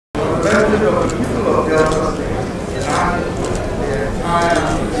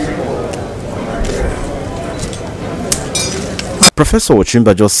Professor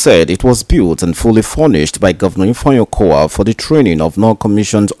Osinbajo said it was built and fully furnished by Governor Ifeanyi Okowa for the training of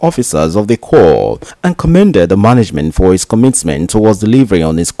non-commissioned officers of the Corps and commended the management for its commitment towards delivering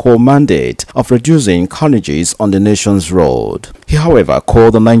on its core mandate of reducing carnages on the nation's road. He, however,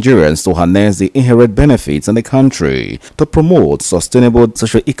 called on Nigerians to harness the inherent benefits in the country to promote sustainable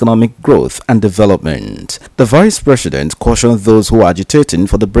socio-economic growth and development. The Vice President cautioned those who are agitating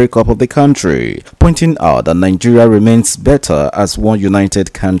for the breakup of the country, pointing out that Nigeria remains better as one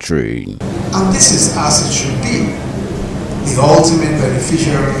united country. And this is as it should be. The ultimate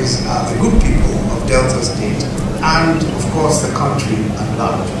beneficiaries are the good people of Delta State and, of course, the country at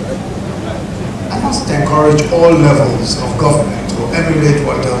large. I must encourage all levels of government to emulate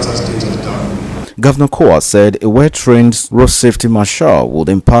what Delta State has done. Governor Okowa said a well-trained road safety marshal would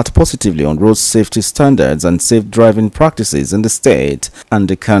impact positively on road safety standards and safe driving practices in the state and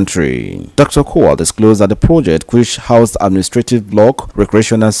the country. Dr. Okowa disclosed that the project, which housed administrative block,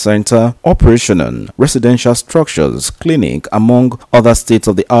 recreational center, operational, residential structures, clinic, among other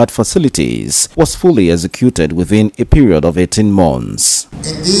state-of-the-art facilities, was fully executed within a period of 18 months.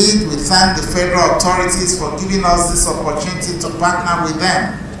 Indeed, we thank the federal authorities for giving us this opportunity to partner with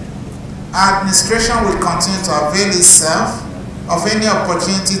them. Our administration will continue to avail itself of any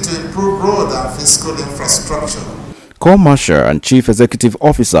opportunity to improve road and physical infrastructure. Corps Marshal and Chief Executive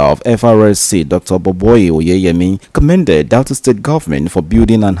Officer of FRSC, Dr. Boboyi Oyeyemi, commended Delta State government for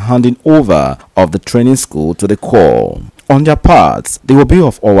building and handing over of the training school to the Corps. On their part, they will be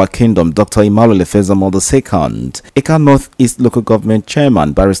of our kingdom Dr. Emmanuel Efezamo II, Eka North-East Local Government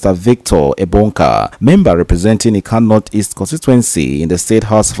Chairman Barrister Victor Ebonka, member representing Eka North-East constituency in the State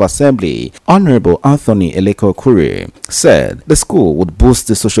House of Assembly, Honorable Anthony Eleko Okure, said the school would boost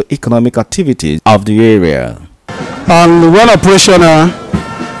the socio-economic activities of the area. And when operational,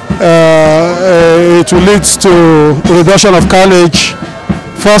 it will lead to reduction of carnage,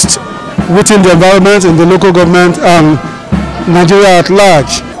 first within the environment, in the local government, and Nigeria at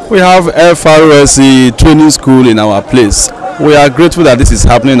large. We have FRSC Training School in our place. We are grateful that this is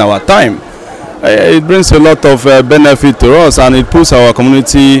happening in our time. It brings a lot of benefit to us, and it puts our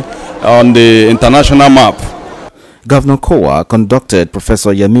community on the international map. Governor Okowa conducted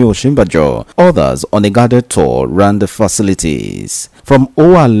Professor Yemi Osinbajo. Others on a guided tour ran the facilities. From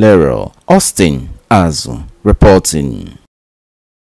Owa-Alero, Austin Azu reporting.